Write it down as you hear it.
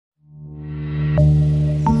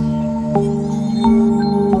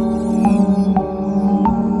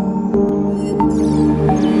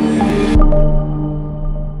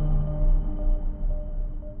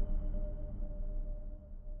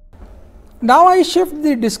Now I shift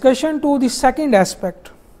the discussion to the second aspect.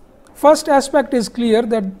 First aspect is clear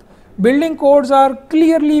that building codes are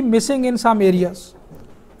clearly missing in some areas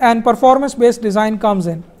and performance based design comes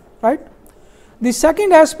in, right. The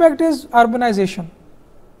second aspect is urbanization.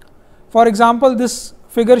 For example, this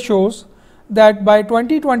figure shows that by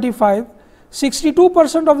 2025,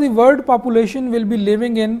 62% of the world population will be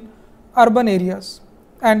living in urban areas,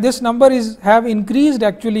 and this number have increased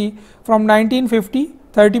actually from 1950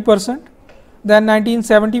 30%, then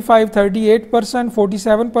 1975 38%,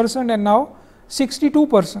 47%, and now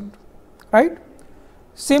 62%, right.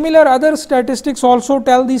 Similar other statistics also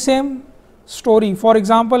tell the same story. For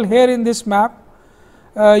example, here in this map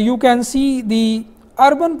you can see the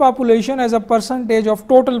urban population as a percentage of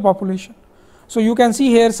total population. So you can see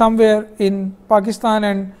here somewhere in Pakistan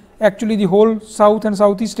and actually the whole South and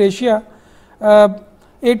Southeast Asia,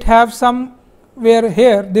 it have somewhere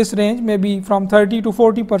here this range may be from 30 to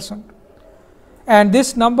 40%, and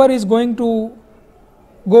this number is going to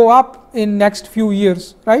go up in next few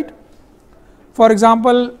years, right. For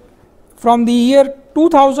example, from the year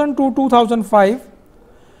 2000 to 2005,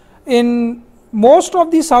 in most of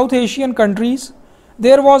the South Asian countries,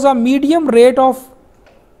 there was a medium rate of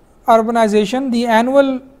urbanization. The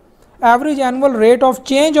average annual rate of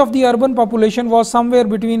change of the urban population was somewhere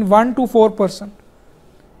between 1 to 4%.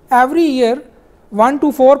 Every year 1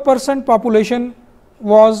 to 4% population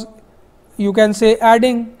was, you can say,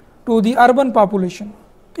 adding to the urban population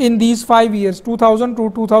in these 5 years, 2000 to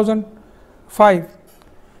 2005.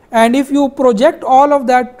 And if you project all of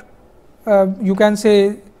that you can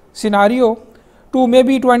say scenario to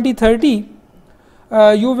maybe 2030,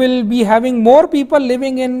 you will be having more people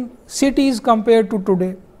living in cities compared to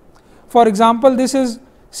today. For example, this is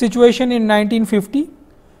situation in 1950,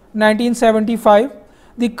 1975.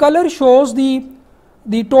 The color shows the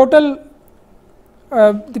total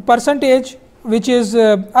the percentage which is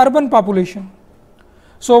urban population.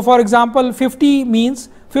 So for example, 50 means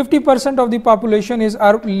 50% of the population is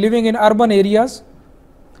living in urban areas,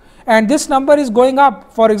 and this number is going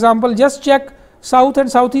up. For example, just check South and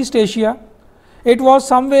Southeast Asia, it was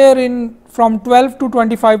somewhere in from 12 to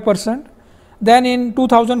 25%, then in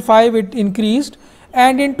 2005 it increased,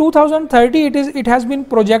 and in 2030 it has been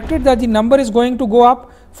projected that the number is going to go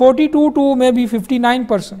up 42 to maybe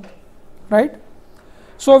 59%, right.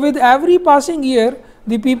 So with every passing year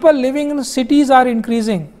the people living in cities are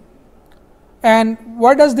increasing. And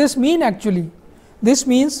what does this mean actually? This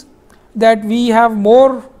means that we have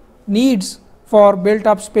more needs for built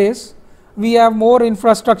up space, we have more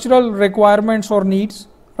infrastructural requirements or needs,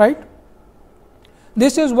 right.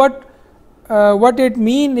 This is what it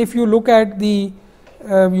mean if you look at the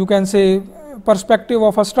you can say perspective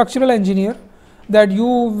of a structural engineer, that you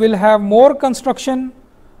will have more construction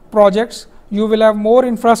projects, you will have more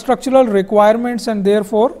infrastructural requirements, and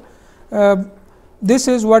therefore this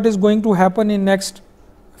is what is going to happen in next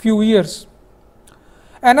few years.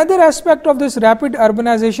 Another aspect of this rapid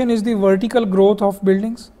urbanization is the vertical growth of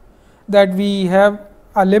buildings, that we have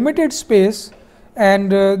a limited space,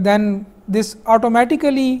 and then this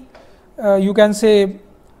automatically you can say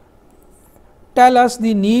tell us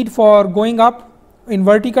the need for going up in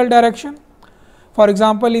vertical direction. For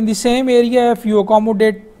example, in the same area if you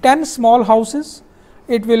accommodate 10 small houses,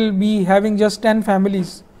 it will be having just 10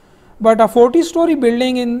 families, but a 40-story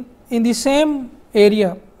building in the same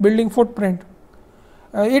area building footprint,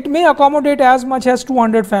 it may accommodate as much as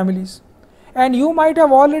 200 families. And you might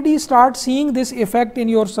have already start seeing this effect in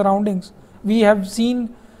your surroundings. We have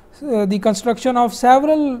seen the construction of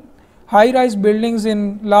several high-rise buildings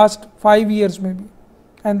in last 5 years maybe,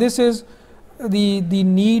 and this is the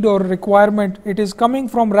need or requirement. It is coming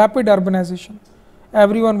from rapid urbanization.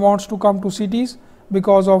 Everyone wants to come to cities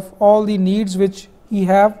because of all the needs which he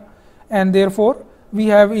have, and therefore we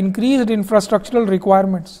have increased infrastructural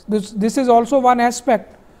requirements. This is also one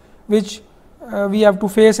aspect which we have to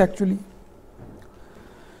face actually.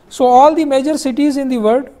 So all the major cities in the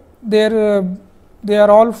world, they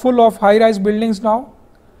are all full of high-rise buildings now.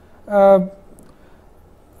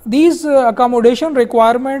 These accommodation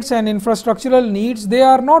requirements and infrastructural needs, they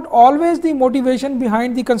are not always the motivation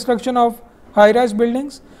behind the construction of high-rise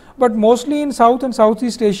buildings, but mostly in South and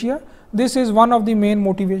Southeast Asia, this is one of the main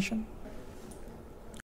motivation.